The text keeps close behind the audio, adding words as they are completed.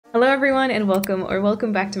Hello everyone and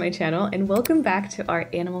welcome back to my channel and welcome back to our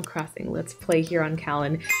Animal Crossing Let's Play here on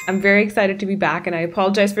Kalon. I'm very excited to be back and I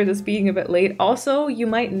apologize for this being a bit late. Also, you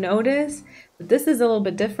might notice that this is a little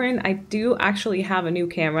bit different. I do actually have a new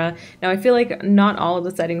camera. Now I feel like not all of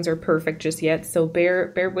the settings are perfect just yet, so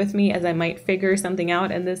bear with me as I might figure something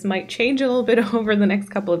out and this might change a little bit over the next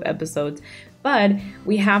couple of episodes. But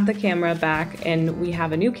we have the camera back and we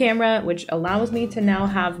have a new camera which allows me to now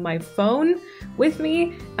have my phone with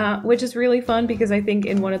me, which is really fun because I think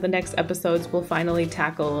in one of the next episodes we'll finally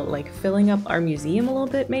tackle like filling up our museum a little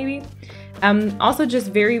bit maybe. Also just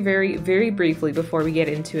very briefly before we get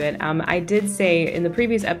into it, I did say in the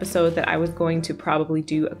previous episode that I was going to probably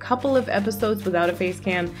do a couple of episodes without a face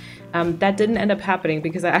cam. That didn't end up happening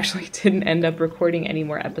because I actually didn't end up recording any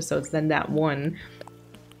more episodes than that one.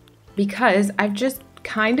 Because I've just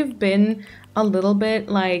kind of been a little bit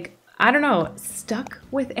like, I don't know, stuck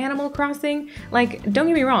with Animal Crossing. Like, don't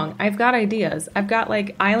get me wrong, I've got ideas. I've got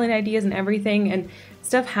like island ideas and everything and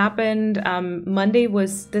stuff happened. Monday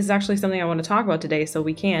was, this is actually something I want to talk about today, so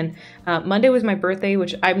we can. Monday was my birthday,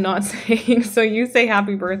 which I'm not saying, so you say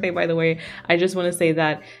happy birthday, by the way. I just want to say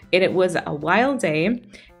that it was a wild day,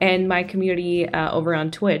 and my community over on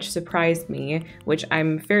Twitch surprised me, which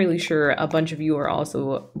I'm fairly sure a bunch of you are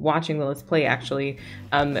also watching the Let's Play, actually.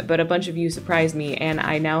 But a bunch of you surprised me, and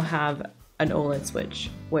I now have an OLED Switch,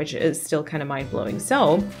 which is still kind of mind-blowing.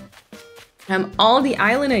 So, all the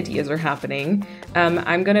island ideas are happening.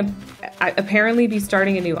 I'm gonna apparently be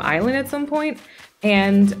starting a new island at some point,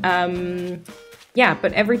 and yeah,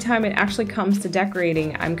 but every time it actually comes to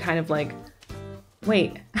decorating, I'm kind of like,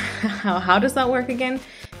 wait, how does that work again?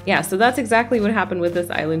 Yeah, so that's exactly what happened with this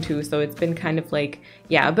island too, so it's been kind of like,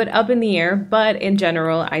 yeah, a bit up in the air, but in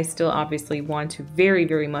general, I still obviously want to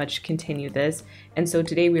very much continue this. And so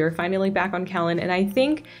today we are finally back on Kalon, and I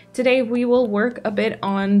think today we will work a bit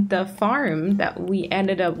on the farm that we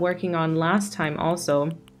ended up working on last time also.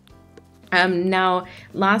 Now,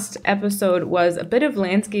 last episode was a bit of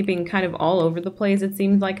landscaping kind of all over the place, it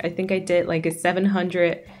seemed like. I think I did like a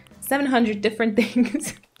 700 different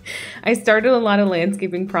things. I started a lot of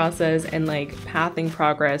landscaping process and like pathing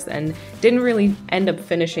progress and didn't really end up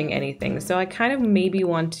finishing anything. So I kind of maybe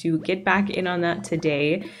want to get back in on that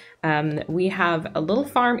today. We have a little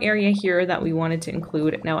farm area here that we wanted to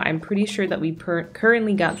include. Now I'm pretty sure that we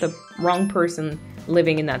currently got the wrong person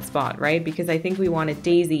living in that spot, right? Because I think we wanted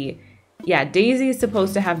Daisy. Yeah, Daisy is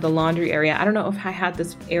supposed to have the laundry area. I don't know if I had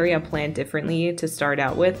this area planned differently to start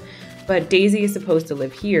out with, but Daisy is supposed to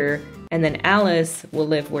live here. And then Alice will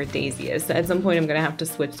live where Daisy is. So at some point I'm gonna have to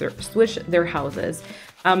switch their houses.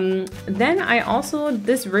 Then I also,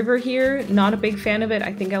 this river here, not a big fan of it.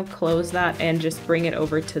 I think I'll close that and just bring it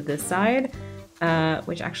over to this side,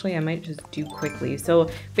 which actually I might just do quickly. So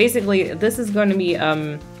basically this is gonna be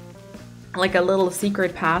like a little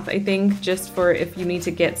secret path, I think, just for if you need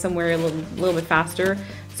to get somewhere a little bit faster.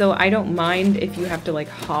 So I don't mind if you have to like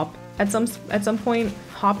hop at some point,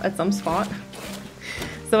 hop at some spot.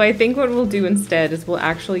 So I think what we'll do instead is we'll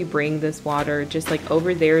actually bring this water just like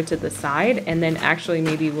over there to the side, and then actually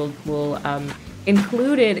maybe we'll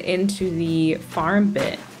include it into the farm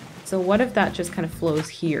bit. So what if that just kind of flows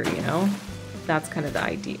here, you know? That's kind of the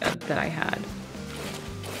idea that I had.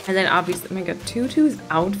 And then obviously, oh my god, Tutu's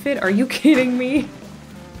outfit? Are you kidding me?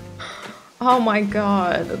 Oh my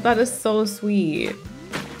god, that is so sweet.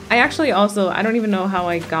 I actually also, I don't even know how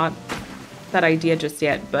I got that idea just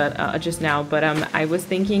yet, but just now, but I was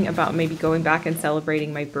thinking about maybe going back and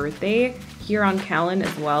celebrating my birthday here on Kalon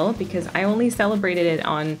as well, because I only celebrated it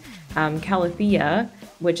on Calathea,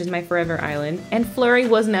 which is my forever island, and Flurry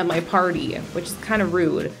wasn't at my party, which is kind of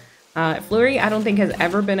rude. Flurry, I don't think, has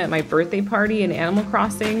ever been at my birthday party in Animal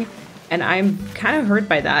Crossing, and I'm kind of hurt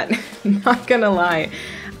by that. Not gonna lie,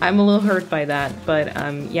 I'm a little hurt by that, but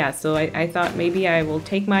yeah, so I thought maybe I will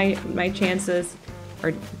take my chances,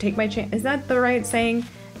 or take my chance, is that the right saying?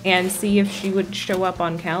 And see if she would show up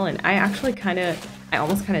on Kalon. I actually I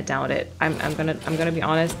almost kind of doubt it. I'm gonna be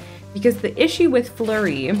honest, because the issue with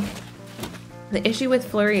Flurry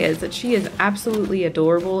is that she is absolutely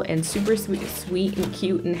adorable and super sweet and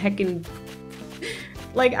cute and heckin',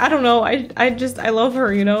 like, I don't know, I love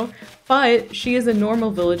her, you know? But she is a normal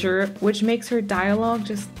villager, which makes her dialogue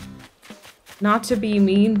just, not to be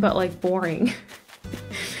mean, but like boring.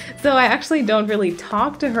 So I actually don't really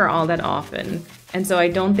talk to her all that often, and so I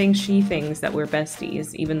don't think she thinks that we're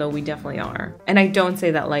besties, even though we definitely are. And I don't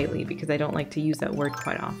say that lightly because I don't like to use that word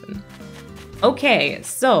quite often. Okay,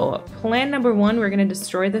 so plan number one, we're gonna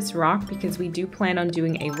destroy this rock because we do plan on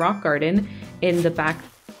doing a rock garden in the back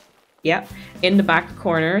Yep, in the back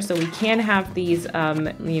corner, so we can have these,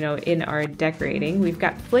 you know, in our decorating. We've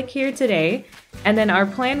got Flick here today, and then our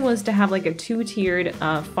plan was to have like a two-tiered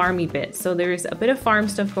farmy bit. So there's a bit of farm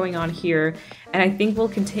stuff going on here, and I think we'll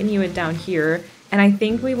continue it down here, and I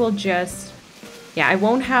think we will just, yeah, I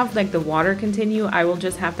won't have like the water continue, I will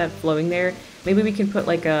just have that flowing there. Maybe we can put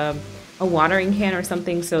like a watering can or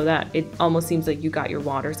something so that it almost seems like you got your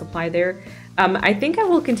water supply there. I think I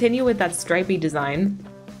will continue with that stripy design,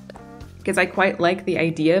 because I quite like the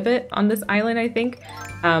idea of it on this island, I think.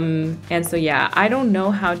 And so yeah, I don't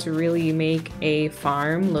know how to really make a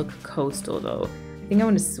farm look coastal though. I think I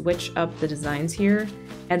want to switch up the designs here,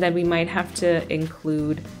 and then we might have to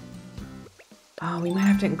include, oh, we might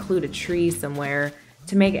have to include a tree somewhere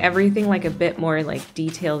to make everything like a bit more like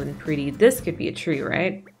detailed and pretty. This could be a tree,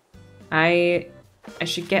 right? I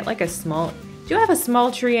should get like a small, do you have a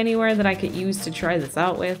small tree anywhere that I could use to try this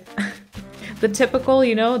out with? The typical,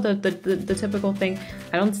 you know, the typical thing.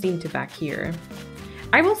 I don't seem to back here.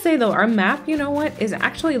 I will say though, our map, you know what, is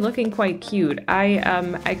actually looking quite cute.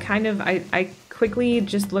 I quickly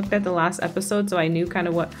just looked at the last episode, so I knew kind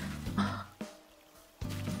of what.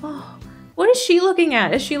 Oh, what is she looking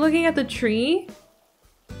at? Is she looking at the tree?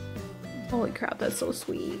 Holy crap, that's so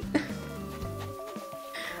sweet.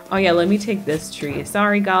 Oh yeah, let me take this tree.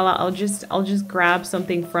 Sorry, Gala. I'll just grab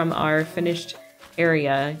something from our finished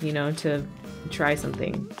area, you know, to try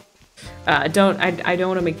something. I don't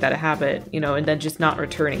want to make that a habit, you know, and then just not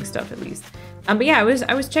returning stuff at least. But yeah,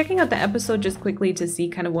 I was checking out the episode just quickly to see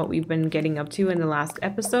kind of what we've been getting up to in the last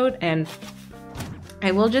episode, and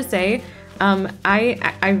I will just say,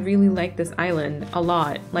 I really like this island a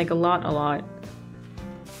lot, like a lot.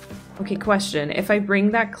 Okay, question: if I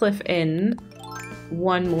bring that cliff in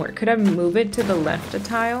one more, could I move it to the left a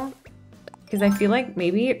tile? Because I feel like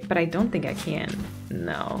maybe, but I don't think I can.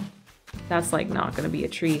 No. That's like not gonna be a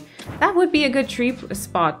tree. That would be a good tree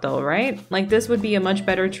spot though, right? Like this would be a much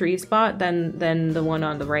better tree spot than the one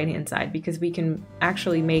on the right hand side, because we can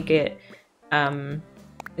actually make it,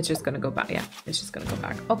 it's just gonna go back. Yeah, it's just gonna go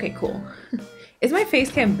back. Okay, cool. Is my face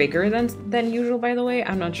cam bigger than usual, by the way?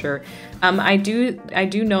 I'm not sure. I do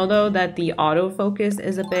know though that the autofocus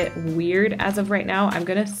is a bit weird as of right now. I'm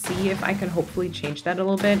gonna see if I can hopefully change that a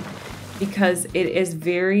little bit, because it is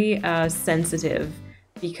very sensitive.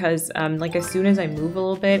 Because like as soon as I move a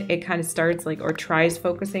little bit, it kind of starts like, or tries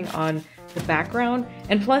focusing on the background.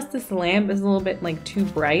 And plus this lamp is a little bit like too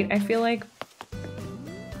bright, I feel like.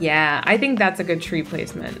 Yeah, I think that's a good tree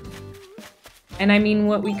placement. And I mean,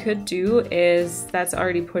 what we could do is, that's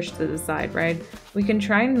already pushed to the side, right? We can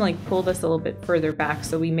try and like pull this a little bit further back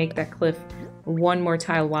so we make that cliff one more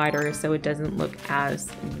tile wider so it doesn't look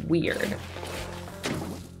as weird.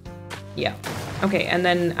 Yeah. Okay, and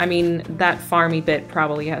then, I mean, that farmy bit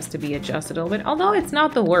probably has to be adjusted a little bit, although it's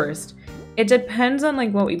not the worst. It depends on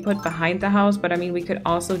like what we put behind the house, but I mean, we could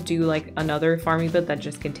also do like another farmy bit that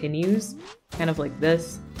just continues, kind of like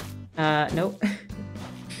this. Nope.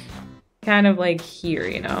 Kind of like here,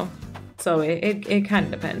 you know? So it kind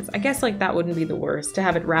of depends. I guess like that wouldn't be the worst to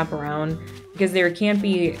have it wrap around, because there can't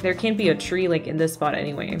be a tree like in this spot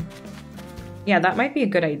anyway. Yeah, that might be a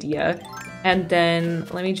good idea. And then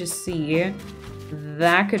let me just see.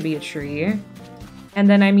 That could be a tree. And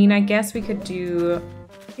then, I mean, I guess we could do,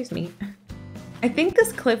 excuse me. I think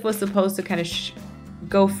this cliff was supposed to kind of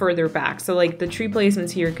go further back. So like the tree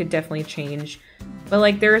placements here could definitely change. But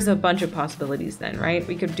like there's a bunch of possibilities then, right?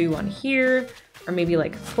 We could do one here, or maybe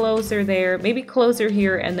like closer there, maybe closer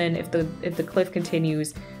here. And then if the cliff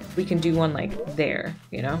continues, we can do one like there,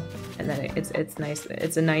 you know? And then it's nice.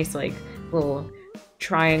 It's a nice like little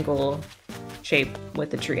triangle shape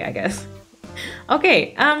with the tree, I guess.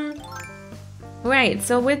 Okay, right,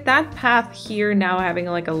 so with that path here now having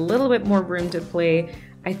like a little bit more room to play,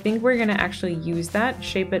 I think we're gonna actually use that,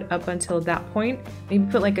 shape it up until that point. Maybe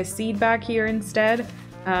put like a seed back here instead.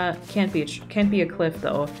 Can't be a cliff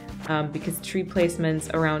though, because tree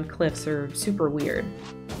placements around cliffs are super weird.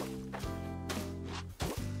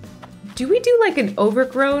 Do we do like an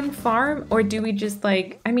overgrown farm, or do we just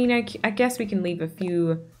like, I mean, I guess we can leave a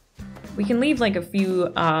few, we can leave like a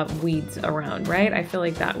few weeds around, right? I feel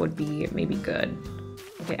like that would be maybe good.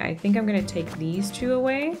 Okay, I think I'm gonna take these two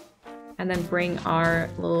away and then bring our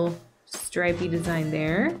little stripy design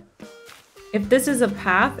there. If this is a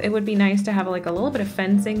path, it would be nice to have like a little bit of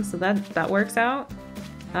fencing so that works out.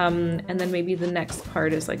 And then maybe the next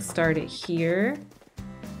part is like start it here.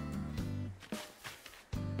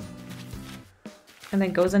 And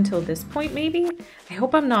then goes until this point maybe. I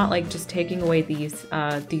hope I'm not like just taking away these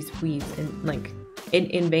weeds in like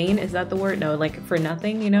in vain. Is that the word? No, like for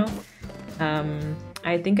nothing, you know.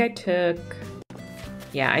 I think I took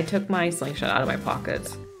Yeah, I took my slingshot out of my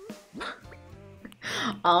pocket.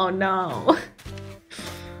 Oh no.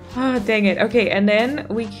 Oh, dang it. Okay, and then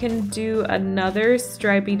we can do another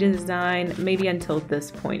stripy design, maybe until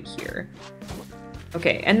this point here.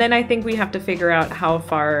 Okay, and then I think we have to figure out how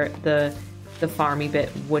far the farmy bit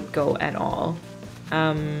would go at all.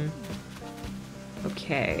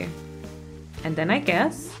 Okay. And then I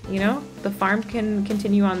guess, you know, the farm can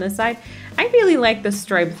continue on this side. I really like the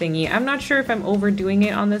stripe thingy. I'm not sure if I'm overdoing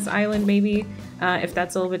it on this island, maybe, if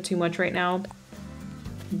that's a little bit too much right now.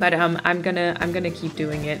 But I'm gonna keep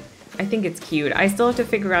doing it. I think it's cute. I still have to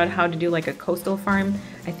figure out how to do like a coastal farm.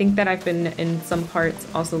 I think that I've been in some parts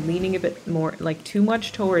also leaning a bit more, like too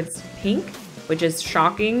much towards pink, which is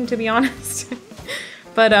shocking to be honest.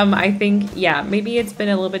 But I think, yeah, maybe it's been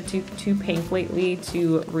a little bit too pink lately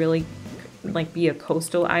to really like be a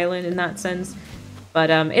coastal island in that sense. But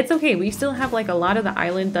it's okay. We still have like a lot of the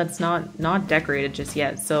island that's not decorated just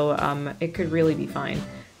yet, so it could really be fine.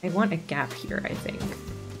 I want a gap here, I think.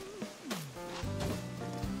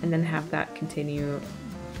 And then have that continue.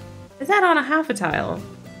 Is that on a half a tile?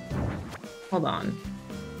 Hold on.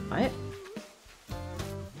 What?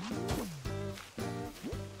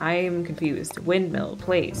 I'm confused. Windmill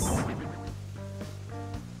place.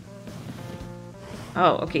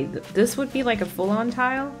 Oh, okay. This would be like a full-on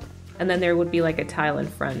tile, and then there would be like a tile in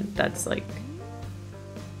front that's like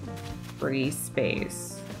free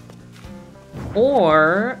space.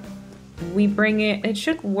 Or we bring it. It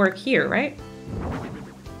should work here, right?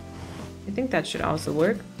 I think that should also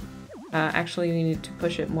work. Actually, we need to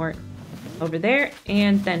push it more over there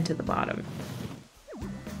and then to the bottom.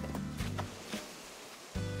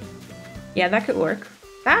 Yeah, that could work.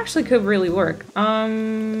 That actually could really work. Let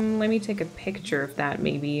me take a picture of that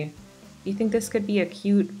maybe. Do you think this could be a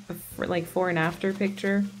cute, like, before and after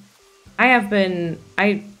picture?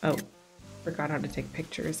 Oh, forgot how to take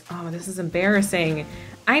pictures. Oh, this is embarrassing.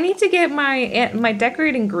 I need to get my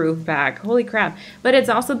decorating groove back. Holy crap. But it's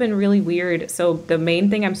also been really weird. So the main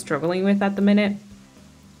thing I'm struggling with at the minute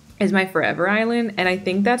is my Forever Island. And I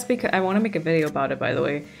think that's because, I want to make a video about it, by the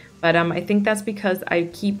way. But I think that's because I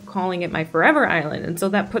keep calling it my Forever Island. And so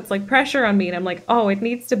that puts like pressure on me. And I'm like, oh, it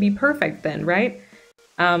needs to be perfect then, right?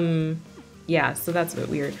 Yeah, so that's a bit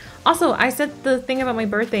weird. Also, I said the thing about my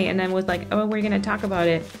birthday and then was like, oh, we're gonna talk about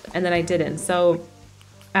it. And then I didn't. So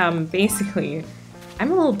basically,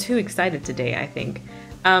 I'm a little too excited today, I think.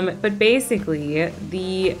 But basically,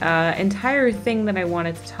 the entire thing that I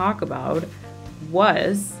wanted to talk about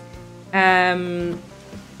was the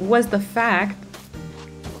fact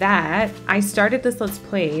that I started this Let's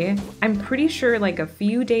Play, I'm pretty sure like a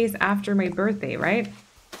few days after my birthday, right?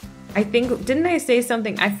 I think, didn't I say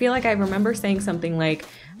something? I feel like I remember saying something like,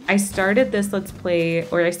 I started this Let's Play,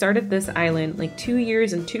 or I started this island like 2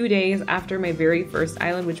 years and 2 days after my very first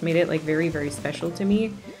island, which made it like very, very special to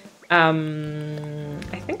me.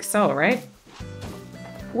 I think so, right?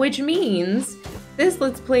 Which means this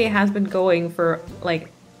Let's Play has been going for like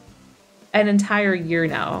an entire year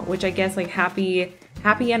now, which I guess like happy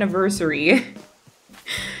anniversary,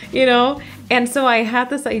 you know? And so I had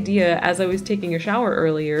this idea as I was taking a shower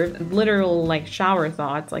earlier, literal like shower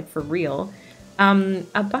thoughts, like for real,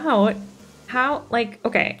 about how, like,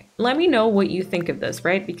 okay, let me know what you think of this,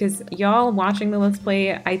 right? Because y'all watching the Let's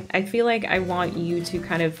Play, I feel like I want you to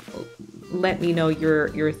kind of let me know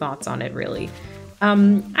your thoughts on it, really.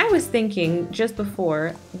 I was thinking just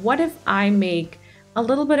before, what if I make a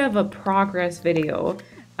little bit of a progress video?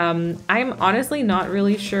 I'm honestly not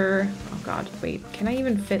really sure. Oh god, wait, can I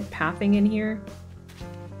even fit pathing in here?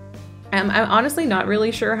 I'm honestly not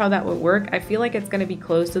really sure how that would work. I feel like it's going to be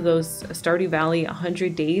close to those Stardew Valley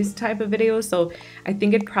 100 days type of videos, so I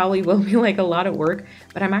think it probably will be like a lot of work,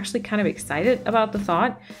 but I'm actually kind of excited about the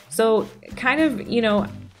thought. So kind of, you know,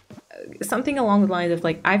 something along the lines of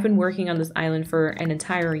like, I've been working on this island for an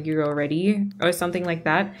entire year already, or something like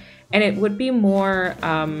that, and it would be more,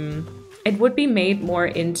 it would be made more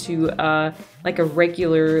into like a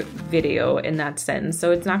regular video in that sense.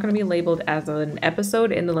 So it's not going to be labeled as an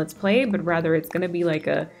episode in the Let's Play, but rather it's going to be like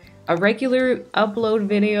a regular upload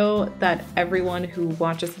video that everyone who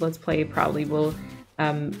watches the Let's Play probably will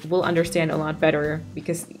understand a lot better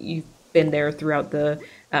because you've been there throughout the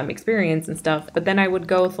experience and stuff. But then I would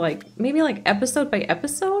go with like, maybe like episode by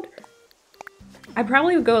episode. I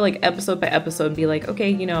probably would go like episode by episode and be like, okay,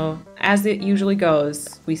 you know, as it usually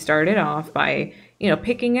goes, we started off by, you know,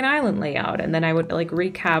 picking an island layout, and then I would like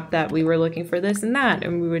recap that we were looking for this and that,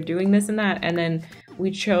 and we were doing this and that, and then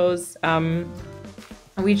we chose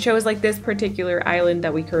like this particular island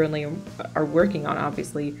that we currently are working on,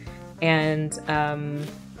 obviously, and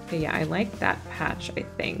yeah, I like that patch, I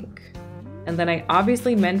think. and then I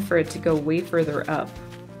obviously meant for it to go way further up,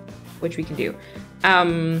 which we can do.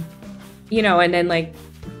 You know, and then like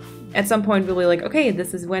at some point we'll be like, okay,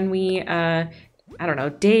 this is when we, I don't know,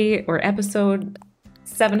 day or episode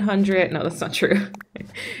 700, no, that's not true.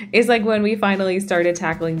 It's like when we finally started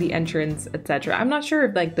tackling the entrance, etc. I'm not sure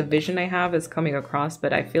if like the vision I have is coming across,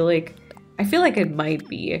 but I feel like it might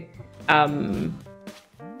be.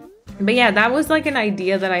 But yeah, that was like an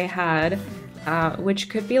idea that I had, which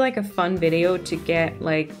could be like a fun video to get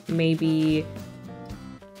like maybe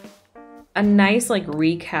a nice like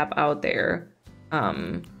recap out there.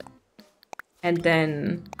 And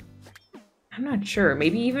then I'm not sure,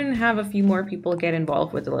 maybe even have a few more people get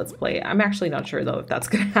involved with the Let's Play. I'm actually not sure though if that's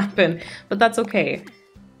gonna happen, but that's okay.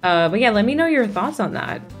 But yeah, let me know your thoughts on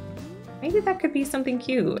that. Maybe that could be something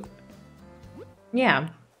cute. Yeah.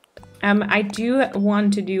 I do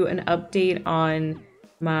want to do an update on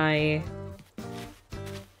my...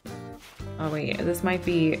 Oh wait, this might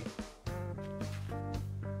be...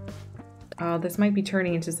 Oh, this might be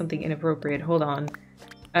turning into something inappropriate. Hold on.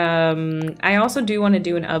 I also do want to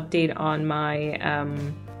do an update on my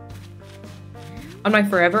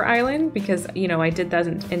Forever Island, because, you know, I did that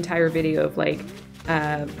entire video of like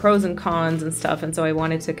pros and cons and stuff, and so I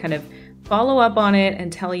wanted to kind of follow up on it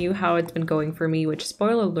and tell you how it's been going for me, which,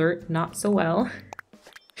 spoiler alert, not so well.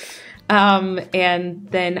 And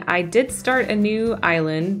then I did start a new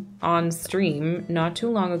island on stream not too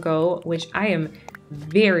long ago, which I am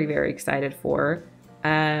very, very excited for.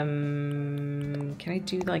 Can I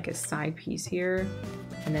do like a side piece here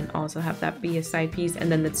and then also have that be a side piece, and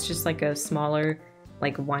then it's just like a smaller,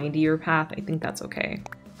 like windier path? I think that's okay.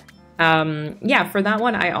 Yeah, for that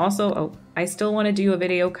one, I still want to do a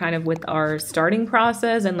video kind of with our starting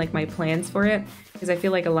process and like my plans for it, because I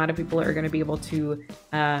feel like a lot of people are going to be able to,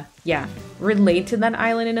 yeah, relate to that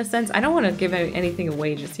island in a sense. I don't want to give anything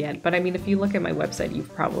away just yet, but I mean, if you look at my website,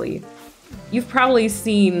 you've probably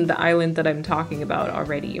seen the island that I'm talking about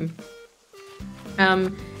already.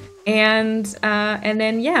 And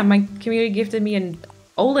then, yeah, my community gifted me an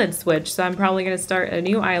OLED Switch, so I'm probably going to start a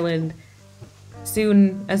new island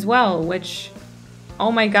soon as well, which,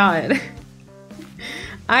 oh my god.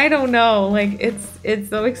 I don't know, like, it's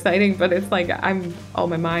so exciting, but it's like,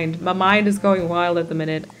 my mind is going wild at the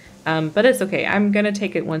minute. But it's okay, I'm gonna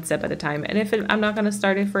take it one step at a time, and if I'm not gonna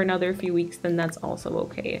start it for another few weeks, then that's also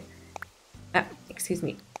okay. Excuse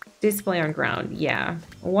me, display on ground, yeah.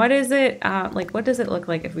 What is it, like, what does it look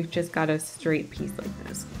like if we've just got a straight piece like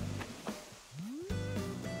this?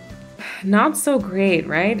 Not so great,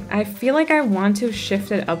 right? I feel like I want to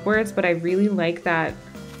shift it upwards, but I really like that.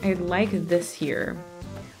 I like this here.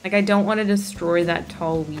 Like, I don't want to destroy that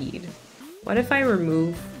tall weed. What if I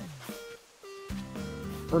remove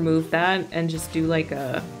that and just do like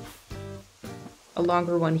a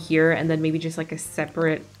longer one here, and then maybe just like a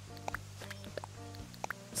separate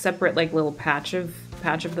like little patch of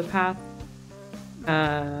the path?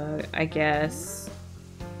 I guess.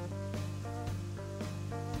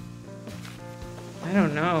 I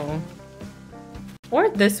don't know. Or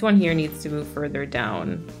this one here needs to move further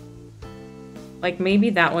down. Like,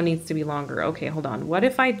 maybe that one needs to be longer. Okay, hold on. What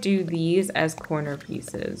if I do these as corner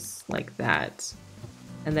pieces? Like that.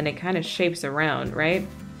 And then it kind of shapes around, right?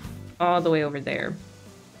 All the way over there.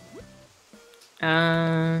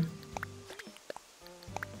 That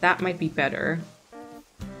might be better.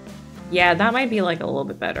 Yeah, that might be like a little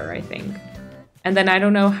bit better, I think. And then I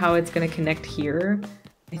don't know how it's going to connect here.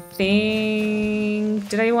 I think...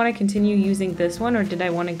 Did I want to continue using this one, or did I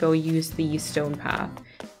want to go use the stone path?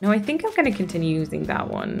 No, I think I'm going to continue using that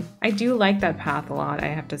one. I do like that path a lot, I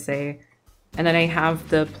have to say. And then I have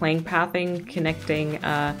the plank pathing connecting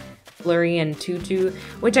Flurry and Tutu,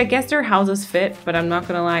 which I guess their houses fit, but I'm not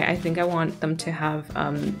going to lie, I think I want them to have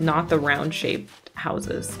not the round-shaped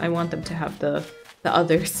houses. I want them to have the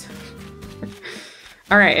others.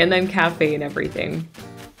 Alright, and then cafe and everything.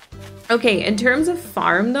 Okay, in terms of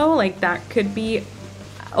farm though, like that could be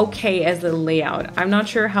okay as a layout. I'm not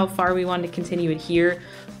sure how far we want to continue it here,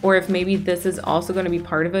 or if maybe this is also going to be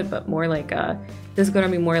part of it, but more like this is going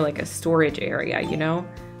to be more like a storage area, you know?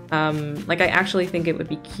 Like, I actually think it would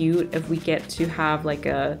be cute if we get to have like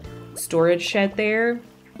a storage shed there,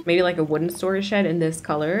 maybe like a wooden storage shed in this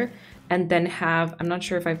color, and then have, I'm not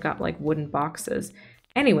sure if I've got like wooden boxes.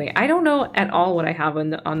 Anyway, I don't know at all what I have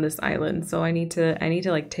on this island, so I need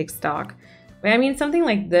to like take stock. But I mean, something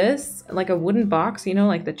like this, like a wooden box, you know,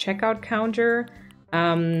 like the checkout counter.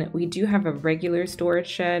 We do have a regular storage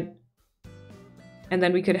shed, and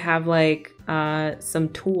then we could have like some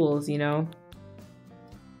tools, you know.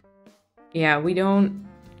 Yeah, we don't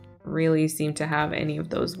really seem to have any of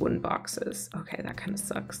those wooden boxes. Okay, that kind of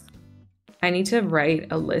sucks. I need to write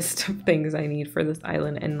a list of things I need for this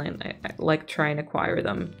island and like try and acquire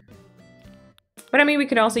them. But I mean, we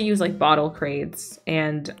could also use like bottle crates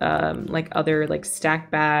and like other like stack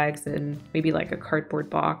bags and maybe like a cardboard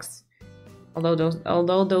box. Although those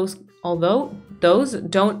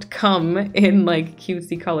don't come in like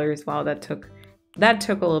cutesy colors. Wow, that took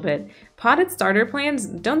a little bit. Potted starter plants,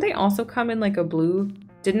 don't they also come in like a blue?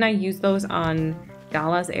 Didn't I use those on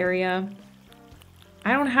Gala's area?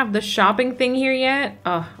 I don't have the shopping thing here yet.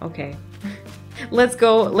 Oh, okay. Let's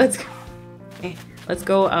go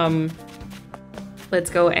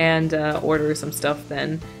and order some stuff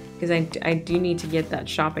then, because I do need to get that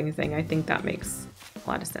shopping thing. I think that makes a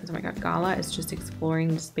lot of sense. Oh my god, Gala is just exploring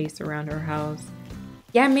the space around her house.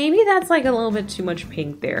 Yeah, maybe that's like a little bit too much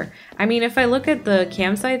pink there. I mean, if I look at the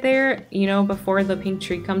campsite there, you know, before the pink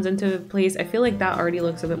tree comes into place, I feel like that already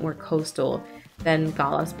looks a bit more coastal than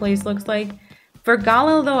Gala's place looks like. For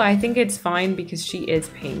Gala, though, I think it's fine because she is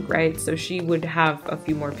pink, right? So she would have a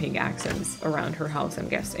few more pink accents around her house, I'm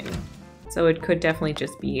guessing. So it could definitely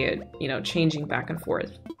just be, you know, changing back and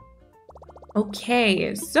forth.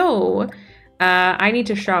 Okay, so I need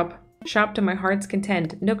to shop to my heart's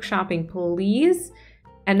content. Nook shopping, please.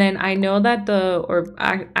 And then I know that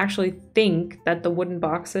I actually think that the wooden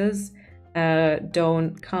boxes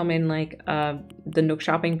don't come in like the Nook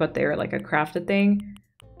shopping, but they're like a crafted thing.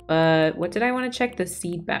 What did I want to check? The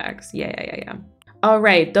seed bags. Yeah. All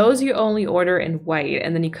right, those you only order in white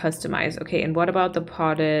and then you customize. Okay, and what about the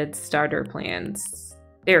potted starter plants?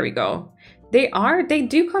 There we go. They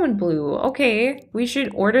do come in blue. Okay, we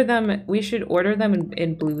should order them. We should order them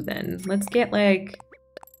in blue then. Let's get like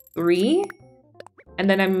 3. And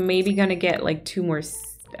then I'm maybe gonna get like 2 more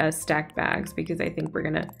stack bags because I think we're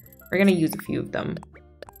gonna use a few of them.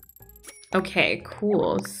 Okay,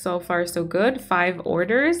 cool. So far so good. 5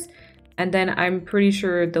 orders. And then I'm pretty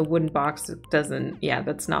sure the wooden box doesn't, yeah,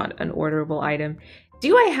 that's not an orderable item.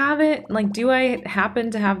 Do I have it? Like, do I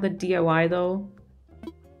happen to have the DIY though?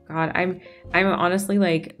 God, I'm honestly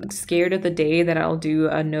like scared of the day that I'll do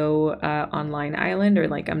a no online island, or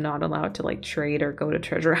like I'm not allowed to like trade or go to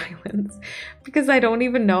treasure islands because I don't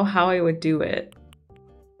even know how I would do it.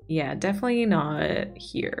 Yeah, definitely not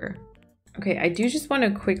here. Okay, I do just want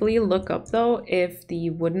to quickly look up though if the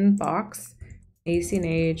wooden box,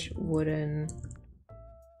 ACNH wooden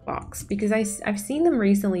box, because I've seen them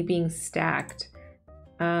recently being stacked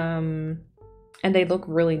and they look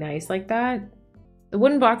really nice like that. The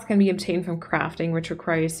wooden box can be obtained from crafting, which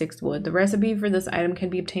requires 6 wood. The recipe for this item can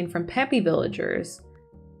be obtained from Peppy villagers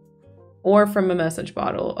or from a message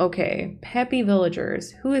bottle. Okay, Peppy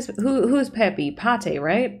villagers. Who's Peppy? Pate,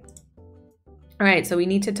 right? All right, so we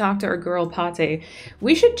need to talk to our girl Pate.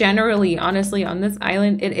 We should generally, honestly, on this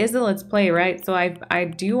island, it is a let's play, right? So I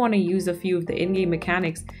do want to use a few of the in-game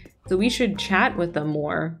mechanics, so we should chat with them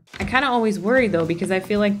more. I kind of always worry though, because I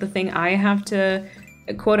feel like the thing I have to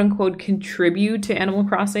quote-unquote contribute to Animal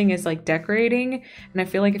Crossing is like decorating, and I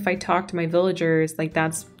feel like if I talk to my villagers, like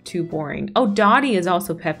that's too boring. Oh, Dottie is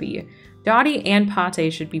also peppy. Dottie and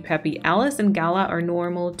Pate should be peppy. Alice and Gala are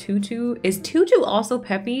normal. Tutu, is Tutu also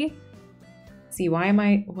peppy? See, why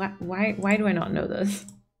do I not know this?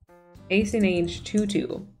 ACNH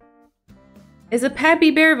Tutu is a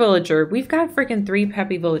peppy bear villager. We've got freaking 3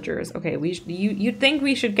 peppy villagers. Okay, you'd think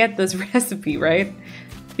we should get this recipe, right?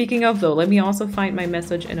 Speaking of though, let me also find my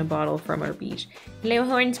message in a bottle from our beach. Hello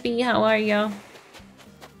Hornsby, how are you?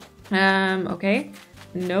 Okay.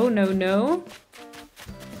 No.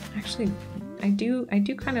 Actually, I do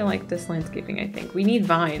kind of like this landscaping, I think. We need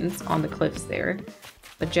vines on the cliffs there,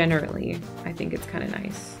 but generally, I think it's kind of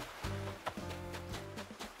nice.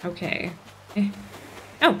 Okay.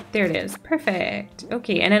 Oh, there it is. Perfect.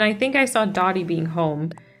 Okay, and then I think I saw Dottie being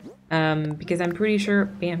home, because I'm pretty sure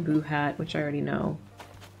bamboo hat, which I already know.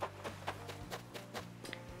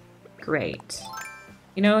 Great.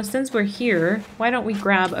 You know, since we're here, why don't we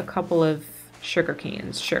grab a couple of sugar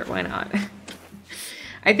canes? Sure, why not?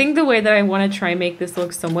 I think the way that I want to try and make this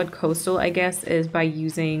look somewhat coastal, I guess, is by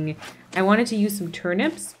using... I wanted to use some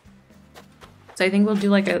turnips. So I think we'll do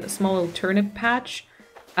like a small little turnip patch.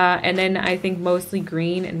 And then I think mostly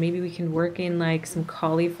green, and maybe we can work in like some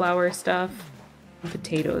cauliflower stuff. And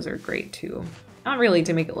potatoes are great too. Not really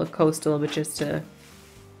to make it look coastal, but just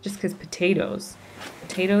because potatoes.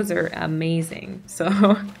 Potatoes are amazing,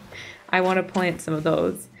 so I want to plant some of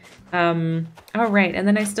those. All right, and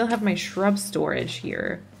then I still have my shrub storage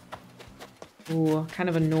here. Ooh, kind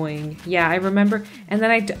of annoying. Yeah, I remember, and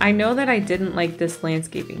then I know that I didn't like this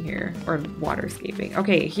landscaping here, or waterscaping.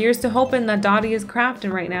 Okay, here's to hoping that Dottie is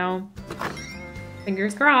crafting right now.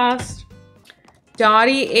 Fingers crossed.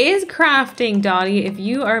 Dottie is crafting. Dottie, if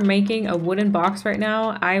you are making a wooden box right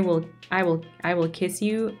now, I will kiss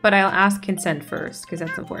you, but I'll ask consent first because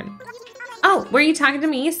that's important. Oh, were you talking to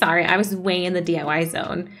me? Sorry, I was way in the DIY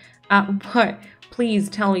zone. But please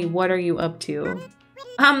tell me, what are you up to?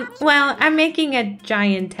 Well, I'm making a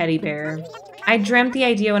giant teddy bear. I dreamt the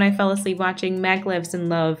idea when I fell asleep watching Maglev's in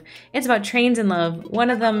Love. It's about trains in love.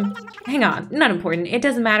 One of them... Hang on, not important. It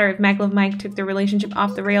doesn't matter if Maglev Mike took their relationship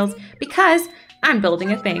off the rails because I'm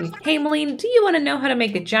building a thing. Hey, Malene, do you want to know how to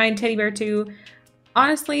make a giant teddy bear too?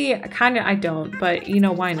 Honestly, kinda I don't, but you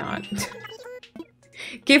know, why not?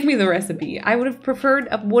 Give me the recipe. I would have preferred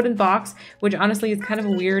a wooden box, which honestly is kind of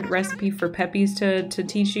a weird recipe for Peppies to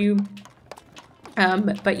teach you.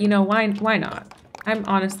 But you know, why not? I'm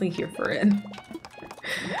honestly here for it.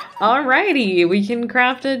 Alrighty, we can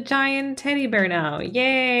craft a giant teddy bear now.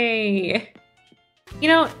 Yay! You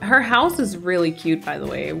know, her house is really cute, by the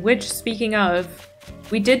way, which, speaking of,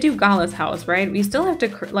 we did do Gala's house, right? We still have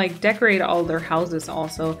to, like, decorate all their houses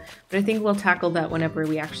also, but I think we'll tackle that whenever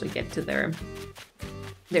we actually get to their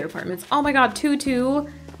apartments. Oh my god, Tutu!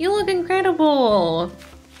 You look incredible!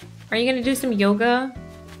 Are you gonna do some yoga?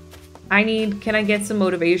 Can I get some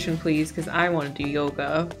motivation, please? Because I want to do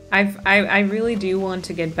yoga. I really do want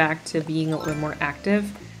to get back to being a little more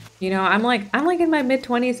active. You know, I'm like in my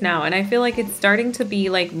mid-20s now, and I feel like it's starting to be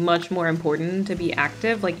like much more important to be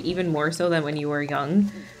active, like even more so than when you were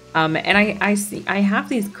young. And I have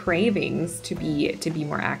these cravings to be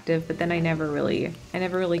more active, but then I never really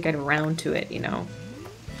get around to it, you know.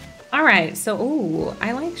 All right, so ooh,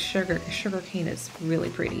 I like sugar cane is really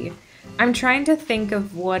pretty. I'm trying to think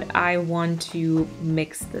of what I want to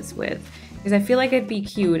mix this with, because I feel like it'd be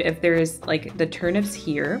cute if there's like the turnips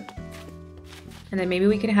here, and then maybe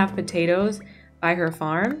we can have potatoes by her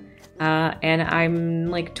farm. And I'm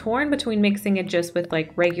like torn between mixing it just with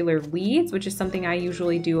like regular weeds, which is something I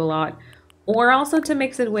usually do a lot, or also to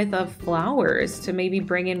mix it with flowers to maybe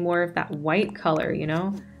bring in more of that white color, you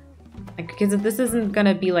know? Like, because if this isn't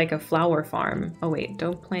gonna be like a flower farm. Oh wait,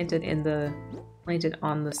 don't plant it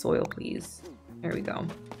on the soil, please. There we go.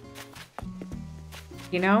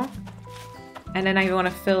 You know? And then I want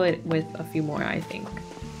to fill it with a few more, I think.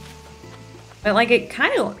 But like, it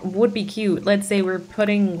kind of would be cute. Let's say we're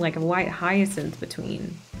putting like a white hyacinth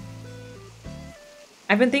between.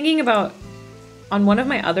 I've been thinking about, on one of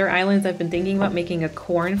my other islands, I've been thinking about making a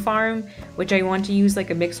corn farm, which I want to use like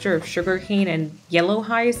a mixture of sugarcane and yellow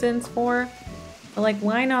hyacinths for. But like,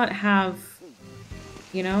 why not have,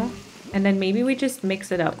 you know? And then maybe we just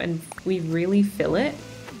mix it up and we really fill it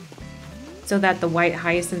so that the white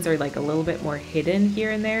hyacinths are like a little bit more hidden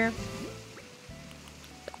here and there.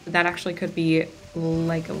 That actually could be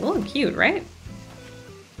like a little cute, right?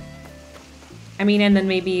 I mean, and then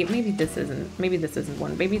maybe this isn't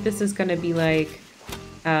one. Maybe this is gonna be like,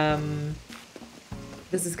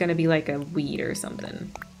 this is gonna be like a weed or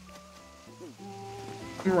something.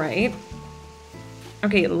 Right.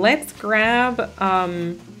 Okay, let's grab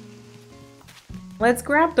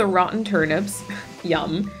the rotten turnips.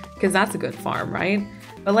 Yum, because that's a good farm, right?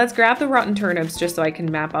 But let's grab the rotten turnips just so I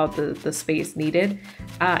can map out the space needed.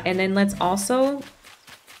 And then let's also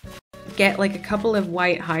get like a couple of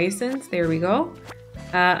white hyacinths. There we go.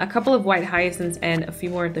 A couple of white hyacinths and a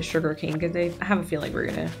few more of the sugar cane, because I have a feeling we're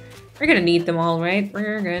gonna need them all, right?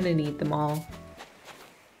 We're gonna need them all.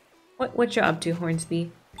 What you up to,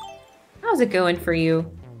 Hornsby? How's it going for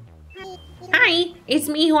you? Hi, it's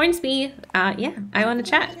me, Hornsby. Yeah, I want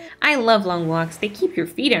to chat. I love long walks. They keep your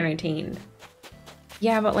feet entertained.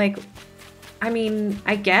 Yeah, but like, I mean,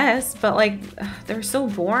 I guess, but like, they're so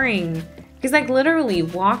boring. Because like literally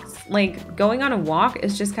walks, like going on a walk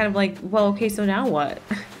is just kind of like, well, okay, so now what?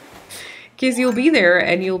 Because you'll be there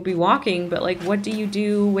and you'll be walking, but like, what do you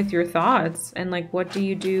do with your thoughts? And like, what do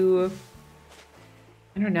you do?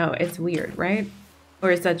 I don't know. It's weird, right? Or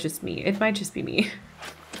is that just me? It might just be me.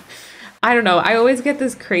 I don't know. I always get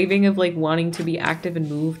this craving of like wanting to be active and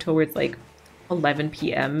move towards like 11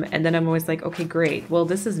 p.m. And then I'm always like, okay, great. Well,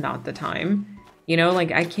 this is not the time. You know,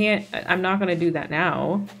 like I'm not going to do that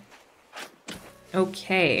now.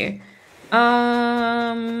 Okay.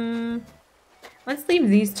 Let's leave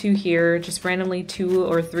these two here, just randomly 2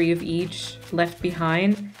 or 3 of each left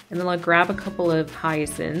behind. And then I'll grab a couple of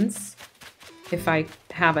hyacinths if I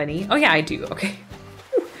have any. Oh yeah, I do. Okay.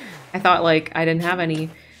 I thought like I didn't have any.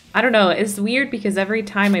 I don't know. It's weird because every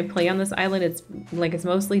time I play on this island, it's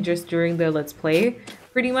mostly just during the Let's Play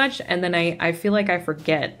pretty much. And then I feel like I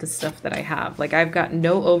forget the stuff that I have. Like I've got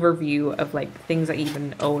no overview of like things I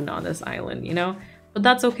even own on this island, you know? But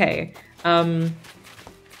that's okay.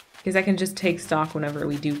 Because I can just take stock whenever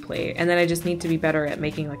we do play. And then I just need to be better at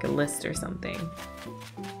making like a list or something.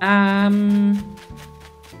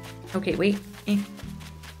 Okay, wait.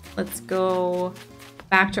 Let's go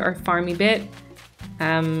back to our farmy bit.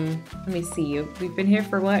 Let me see. We've been here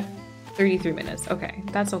for what? 33 minutes. Okay,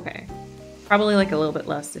 that's okay. Probably like a little bit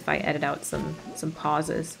less if I edit out some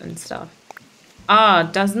pauses and stuff. Ah,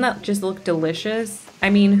 doesn't that just look delicious? I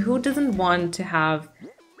mean, who doesn't want to have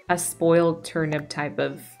a spoiled turnip type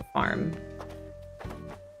of farm?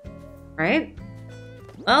 Right?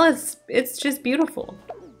 Well, it's just beautiful.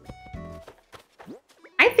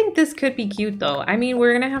 I think this could be cute though. I mean,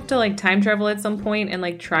 we're gonna have to like time travel at some point and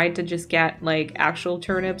like try to just get like actual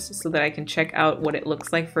turnips so that I can check out what it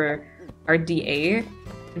looks like for our DA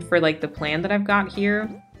and for like the plan that I've got here.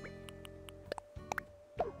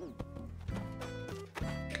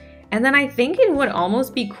 And then I think it would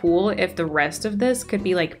almost be cool if the rest of this could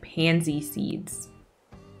be like pansy seeds.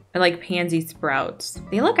 Or like pansy sprouts.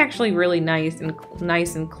 They look actually really nice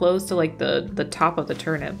and close to like the top of the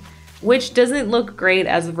turnip. Which doesn't look great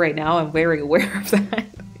as of right now. I'm very aware of that.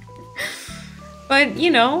 But, you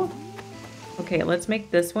know. Okay, let's make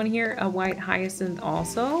this one here a white hyacinth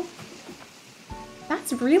also.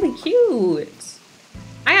 That's really cute.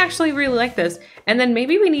 I actually really like this. And then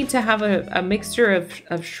maybe we need to have a mixture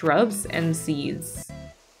of shrubs and seeds.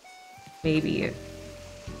 Maybe.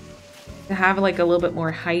 To have like a little bit more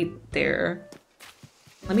height there.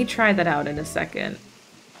 Let me try that out in a second.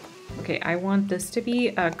 Okay, I want this to be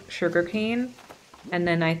a sugarcane, and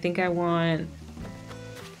then I think I want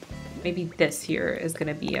maybe this here is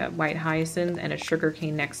gonna be a white hyacinth and a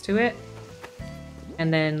sugarcane next to it.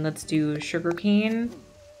 And then let's do sugarcane.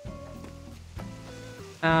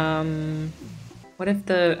 What if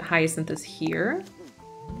the hyacinth is here?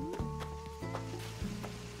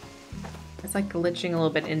 It's like glitching a little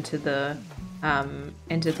bit into the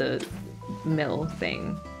mill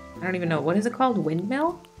thing. I don't even know, what is it called?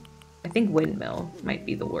 Windmill? I think windmill might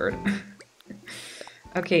be the word.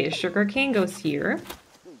 Okay, sugarcane goes here.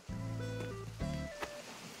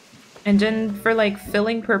 And then for like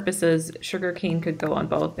filling purposes, sugarcane could go on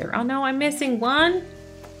both there. Oh no, I'm missing one!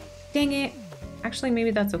 Dang it. Actually, maybe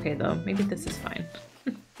that's okay though. Maybe this is fine.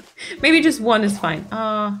 Maybe just one is fine.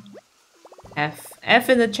 F. F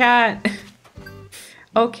in the chat.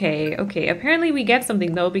 Okay, okay. Apparently we get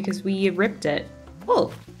something though because we ripped it.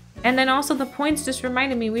 Cool. And then also the points just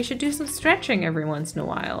reminded me we should do some stretching every once in a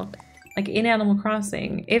while. Like in Animal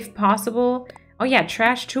Crossing, if possible. Oh yeah,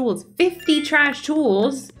 trash tools. 50 trash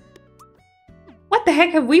tools? What the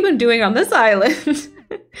heck have we been doing on this island?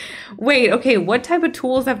 Wait, okay, what type of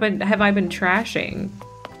tools have I been trashing?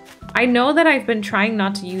 I know that I've been trying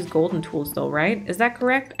not to use golden tools though, right? Is that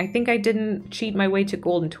correct? I think I didn't cheat my way to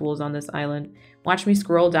golden tools on this island. Watch me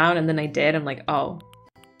scroll down and then I did. I'm like, oh.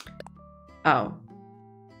 Oh.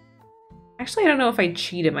 Actually, I don't know if I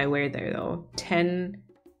cheated my way there though.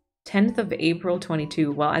 10th of April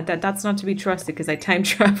 22. Well, that's not to be trusted because I time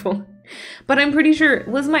travel. But I'm pretty sure,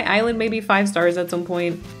 was my island maybe 5 stars at some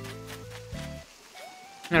point?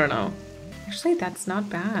 I don't know. Actually, that's not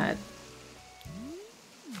bad.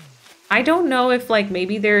 I don't know if like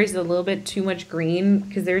maybe there's a little bit too much green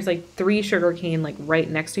because there's like 3 sugarcane like right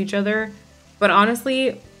next to each other. But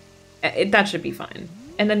honestly, that should be fine.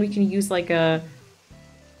 And then we can use like a...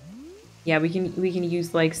 Yeah, we can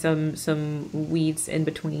use like some weeds in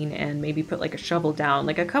between and maybe put like a shovel down,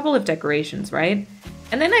 like a couple of decorations, right?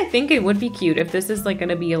 And then I think it would be cute if this is like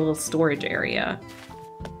gonna be a little storage area.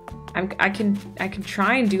 I can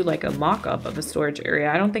try and do like a mock-up of a storage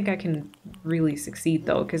area. I don't think I can really succeed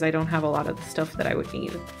though, because I don't have a lot of the stuff that I would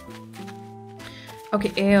need.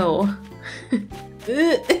 Okay, ew.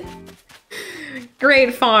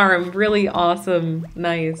 Great farm, really awesome.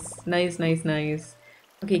 Nice, nice, nice, nice.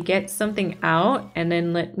 Okay, get something out, and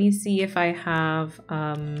then let me see if I have,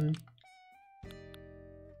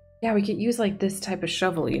 yeah, we could use like this type of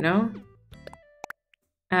shovel, you know?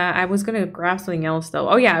 I was gonna grab something else though.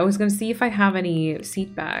 Oh yeah, I was gonna see if I have any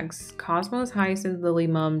seed bags. Cosmos, Hyacinth, Lily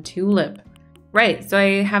Mum, Tulip. Right, so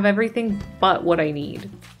I have everything but what I need.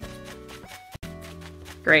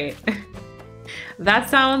 Great. That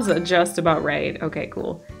sounds just about right. Okay,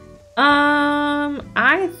 cool.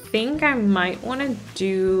 I think I might want to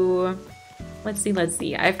do... Let's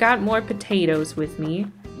see. I've got more potatoes with me.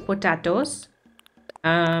 Potatoes.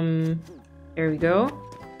 There we go.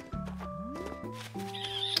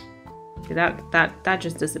 See, that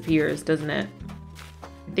just disappears, doesn't it?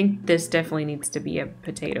 I think this definitely needs to be a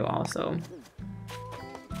potato also.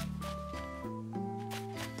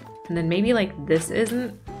 And then maybe like this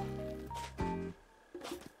isn't...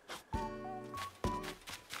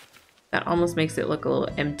 That almost makes it look a little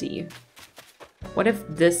empty. What if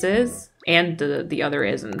this is, and the other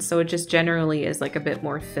isn't? So it just generally is like a bit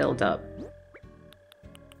more filled up.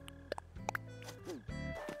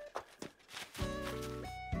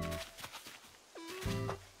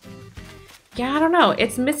 Yeah, I don't know.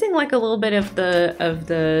 It's missing like a little bit of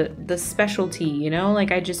the specialty, you know?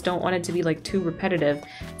 Like I just don't want it to be like too repetitive.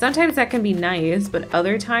 Sometimes that can be nice, but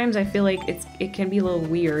other times I feel like it can be a little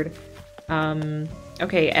weird.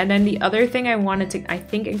 Okay, and then the other thing I wanted to, I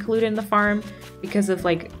think, include in the farm because of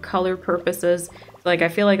like color purposes. Like I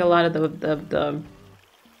feel like a lot of the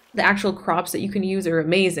actual crops that you can use are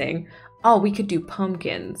amazing. Oh, we could do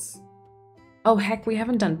pumpkins. Oh heck, we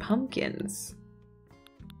haven't done pumpkins.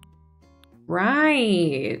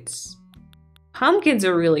 Right. Pumpkins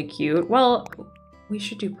are really cute. Well, we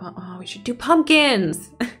should do pumpkins.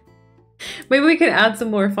 Maybe we can add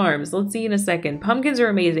some more farms. Let's see in a second. Pumpkins are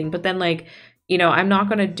amazing, but then like, you know, I'm not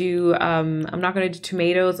gonna do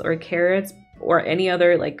tomatoes or carrots or any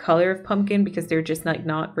other like color of pumpkin because they're just like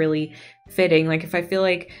not really fitting. Like if I feel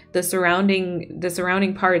like the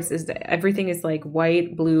surrounding parts is everything is like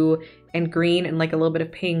white, blue, and green and like a little bit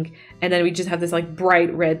of pink, and then we just have this like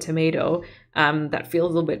bright red tomato that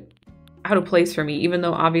feels a little bit out of place for me, even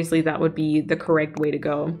though obviously that would be the correct way to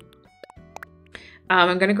go.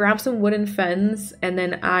 I'm gonna grab some wooden fence, and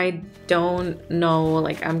then I don't know,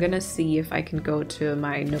 like I'm gonna see if I can go to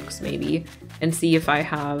my nooks maybe and see if I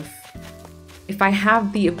have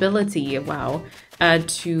the ability, wow,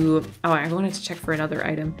 to, oh, I wanted to check for another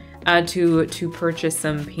item, to purchase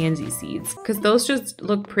some pansy seeds, because those just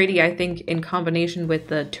look pretty, I think, in combination with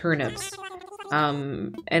the turnips.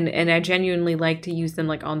 And I genuinely like to use them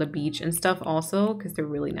like on the beach and stuff also, because they're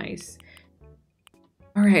really nice.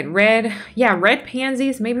 All right, red, yeah, red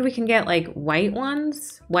pansies. Maybe we can get like white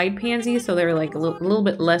ones, white pansies, so they're like a little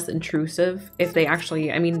bit less intrusive if they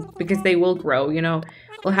actually, I mean, because they will grow, you know.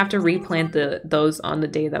 We'll have to replant those on the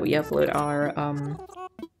day that we upload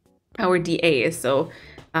our DA, so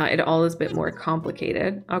it all is a bit more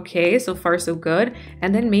complicated. Okay, so far so good.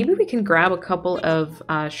 And then maybe we can grab a couple of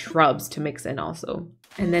shrubs to mix in also.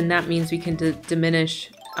 And then that means we can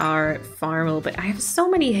diminish our farm a little bit. I have so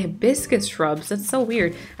many hibiscus shrubs. That's so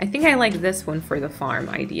weird. I think I like this one for the farm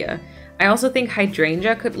idea. I also think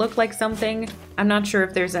hydrangea could look like something. I'm not sure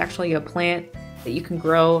if there's actually a plant that you can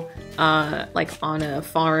grow like on a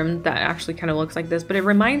farm that actually kind of looks like this, but it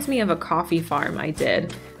reminds me of a coffee farm I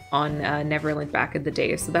did on Neverland back in the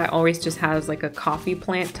day. So that always just has like a coffee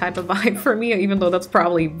plant type of vibe for me, even though that's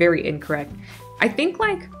probably very incorrect. I think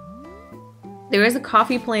like there is a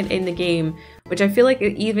coffee plant in the game, which I feel like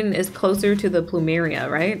it even is closer to the plumeria,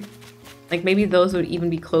 right? Like maybe those would even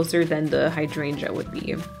be closer than the hydrangea would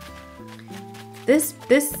be.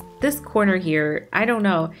 This corner here, I don't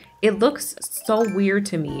know. It looks so weird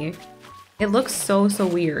to me. It looks so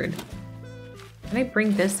weird. Can I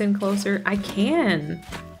bring this in closer? I can.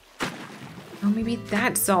 Oh, maybe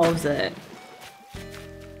that solves it.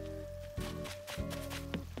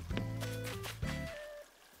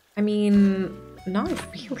 I mean, not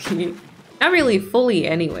really. Not really fully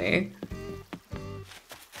anyway.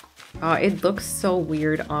 Oh, it looks so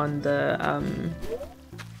weird on the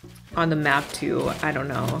map too. I don't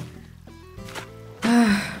know.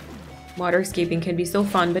 Waterscaping can be so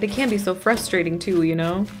fun, but it can be so frustrating too, you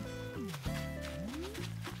know?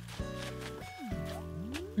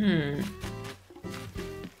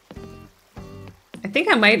 I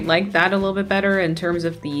think I might like that a little bit better in terms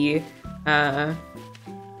of the, yeah,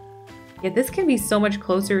 this can be so much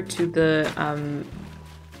closer to the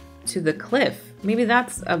cliff. Maybe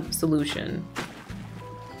that's a solution.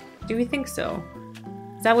 Do we think so?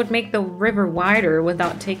 That would make the river wider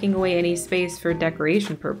without taking away any space for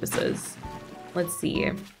decoration purposes. Let's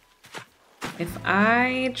see. If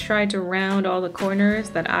I try to round all the corners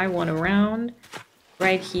that I want to round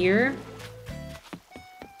right here,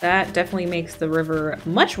 that definitely makes the river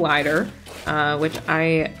much wider, which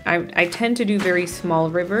I tend to do very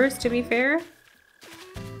small rivers, to be fair.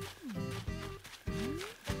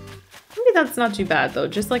 Maybe that's not too bad though,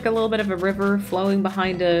 just like a little bit of a river flowing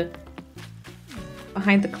behind the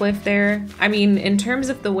cliff there. I mean, in terms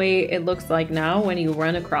of the way it looks like now when you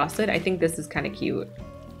run across it, I think this is kind of cute.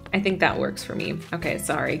 I think that works for me. Okay,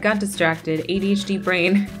 sorry, got distracted. ADHD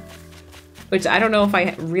brain, which I don't know if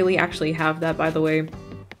I really actually have that, by the way.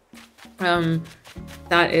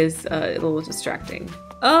 That is a little distracting.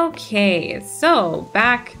 Okay, so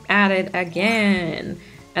back at it again.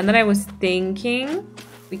 And then I was thinking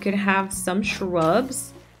we could have some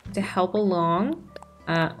shrubs to help along.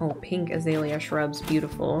 Oh, pink azalea shrubs,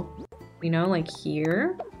 beautiful. You know, like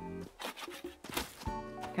here.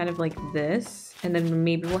 Kind of like this. And then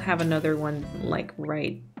maybe we'll have another one like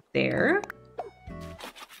right there.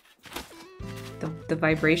 The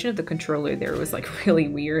vibration of the controller there was like really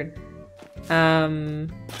weird. And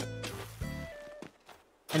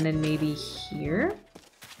then maybe here?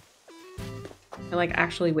 Or like,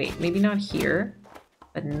 actually, wait, maybe not here,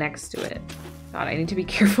 but next to it. God, I need to be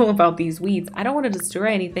careful about these weeds. I don't want to destroy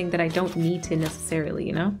anything that I don't need to necessarily,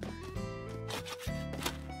 you know?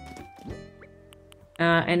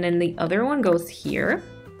 And then the other one goes here.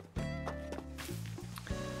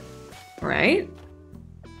 Right?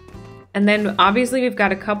 And then obviously we've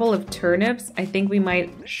got a couple of turnips. I think we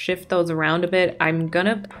might shift those around a bit. I'm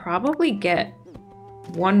gonna probably get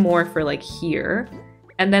one more for like here.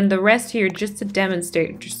 And then the rest here just to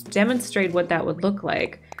demonstrate what that would look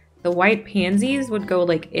like. The white pansies would go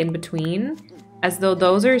like in between, as though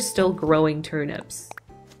those are still growing turnips.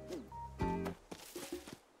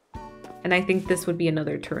 And I think this would be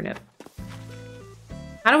another turnip.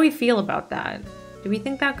 How do we feel about that? Do we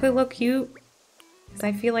think that could look cute? Because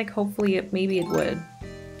I feel like hopefully maybe it would.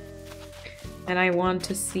 And I want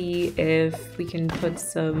to see if we can put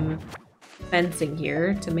some fencing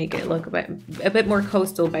here to make it look a bit more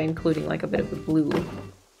coastal by including like a bit of the blue.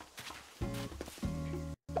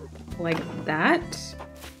 Like that.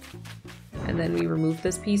 And then we remove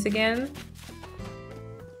this piece again.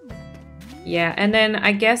 Yeah, and then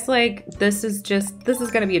I guess like this is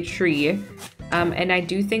gonna be a tree. And I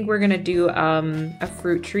do think we're gonna do a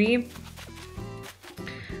fruit tree.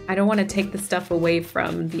 I don't want to take the stuff away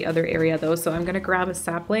from the other area though, so I'm gonna grab a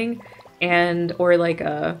sapling and or like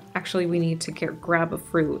actually we need to grab a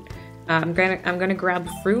fruit. I'm gonna grab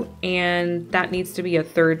a fruit, and that needs to be a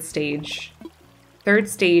third stage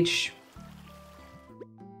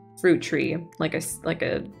fruit tree, like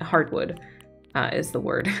a hardwood is the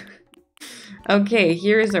word. Okay,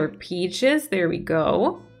 here's our peaches. There we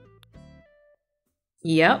go.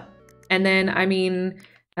 Yep. And then I mean,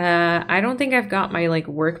 I don't think I've got my like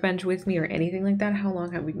workbench with me or anything like that. How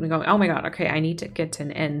long have we been going? Oh my god, okay, I need to get to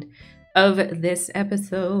an end of this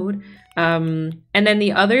episode. And then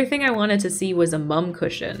the other thing I wanted to see was a mum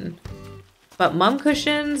cushion. But mum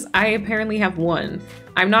cushions, I apparently have one.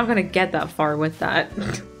 I'm not gonna get that far with that.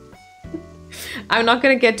 I'm not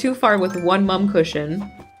gonna get too far with one mum cushion.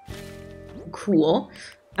 Cool.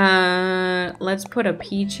 Let's put a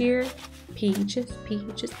peach here. Peaches,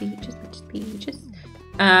 peaches, peaches, peaches, peaches.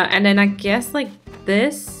 And then I guess like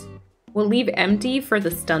this we'll leave empty for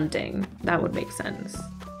the stunting. That would make sense.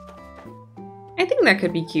 I think that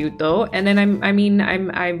could be cute though. And then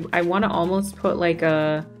I want to almost put like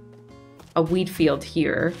a wheat field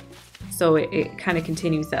here, so it kind of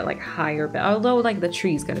continues that like higher, but although like the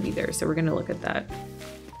tree's gonna be there, so we're gonna look at that.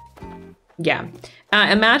 Yeah.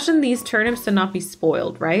 Imagine these turnips to not be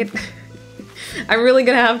spoiled, right? I'm really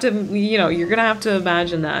gonna have to, you know, you're gonna have to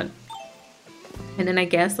imagine that. And then I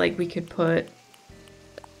guess like we could put,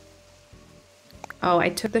 oh, I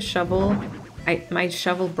took the shovel. My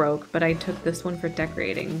shovel broke, but I took this one for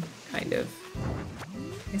decorating, kind of.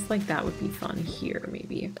 I guess like that would be fun here,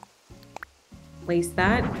 maybe. Place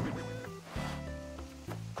that.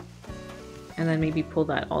 And then maybe pull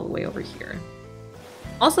that all the way over here.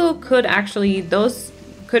 Also could actually, those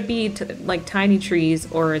could be like tiny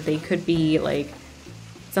trees, or they could be like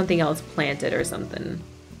something else planted or something.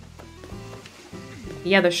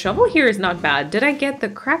 Yeah, the shovel here is not bad. Did I get the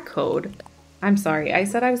crack code? I'm sorry, I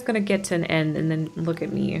said I was gonna get to an end and then look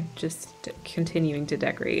at me, just continuing to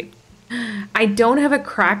decorate. I don't have a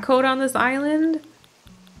crack code on this island?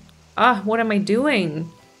 Ah, what am I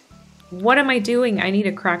doing? What am I doing? I need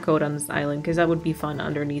a crack code on this island because that would be fun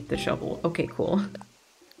underneath the shovel. Okay, cool.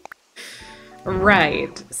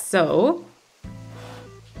 Right, so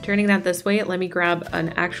turning that this way, let me grab an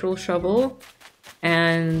actual shovel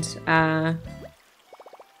and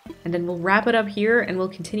then we'll wrap it up here and we'll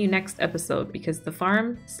continue next episode because the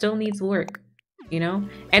farm still needs work, you know?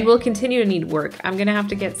 And we'll continue to need work. I'm gonna have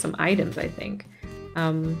to get some items, I think.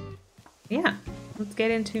 Yeah, let's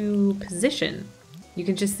get into position. You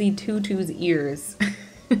can just see Tutu's ears.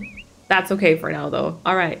 That's okay for now though.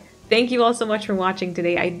 All right. Thank you all so much for watching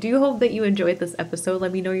today. I do hope that you enjoyed this episode.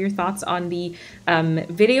 Let me know your thoughts on the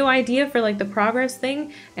video idea for like the progress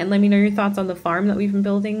thing, and let me know your thoughts on the farm that we've been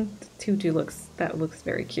building. Tutu looks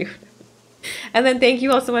very cute. And then thank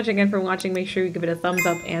you all so much again for watching. Make sure you give it a thumbs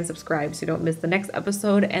up and subscribe so you don't miss the next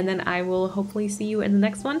episode. And then I will hopefully see you in the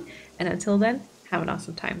next one. And until then, have an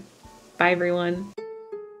awesome time. Bye everyone.